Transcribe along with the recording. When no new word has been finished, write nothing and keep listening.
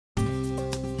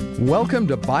Welcome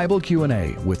to Bible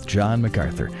Q&A with John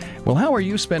MacArthur. Well, how are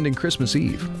you spending Christmas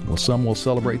Eve? Well, some will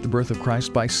celebrate the birth of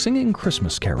Christ by singing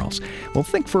Christmas carols. Well,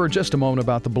 think for just a moment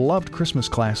about the beloved Christmas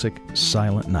classic,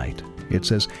 Silent Night. It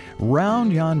says,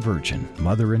 "Round yon virgin,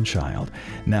 mother and child."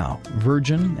 Now,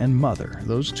 virgin and mother,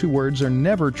 those two words are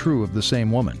never true of the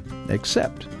same woman,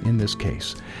 except in this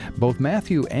case. Both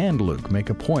Matthew and Luke make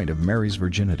a point of Mary's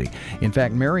virginity. In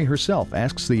fact, Mary herself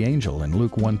asks the angel in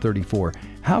Luke 1:34,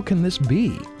 "How can this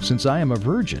be, since I am a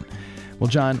virgin?" Well,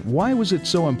 John, why was it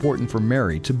so important for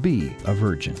Mary to be a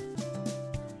virgin?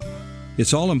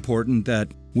 It's all important that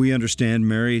we understand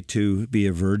Mary to be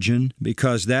a virgin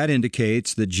because that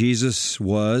indicates that Jesus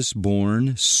was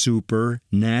born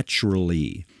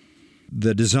supernaturally.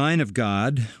 The design of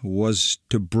God was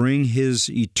to bring His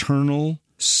eternal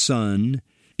Son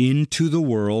into the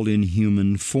world in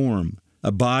human form.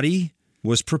 A body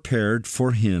was prepared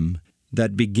for Him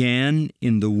that began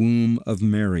in the womb of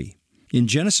Mary. In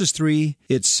Genesis 3,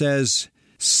 it says,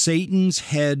 Satan's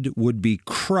head would be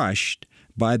crushed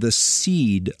by the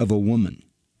seed of a woman.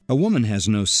 A woman has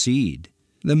no seed.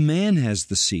 The man has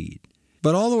the seed.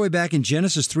 But all the way back in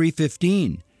Genesis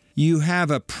 3:15, you have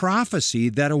a prophecy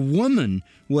that a woman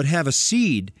would have a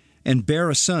seed and bear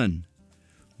a son.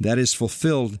 That is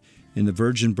fulfilled in the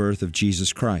virgin birth of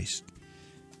Jesus Christ.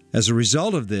 As a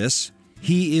result of this,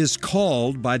 He is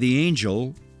called by the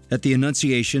angel at the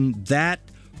Annunciation, that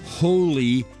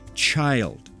holy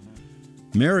child.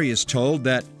 Mary is told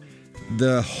that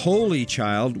the holy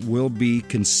child will be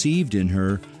conceived in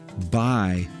her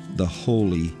by the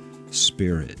Holy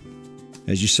Spirit.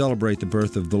 As you celebrate the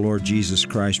birth of the Lord Jesus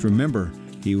Christ, remember,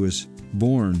 He was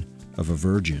born of a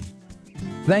virgin.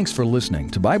 Thanks for listening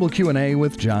to Bible Q&A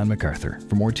with John MacArthur.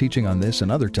 For more teaching on this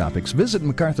and other topics, visit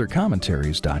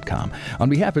MacArthurCommentaries.com. On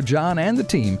behalf of John and the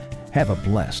team, have a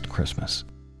blessed Christmas.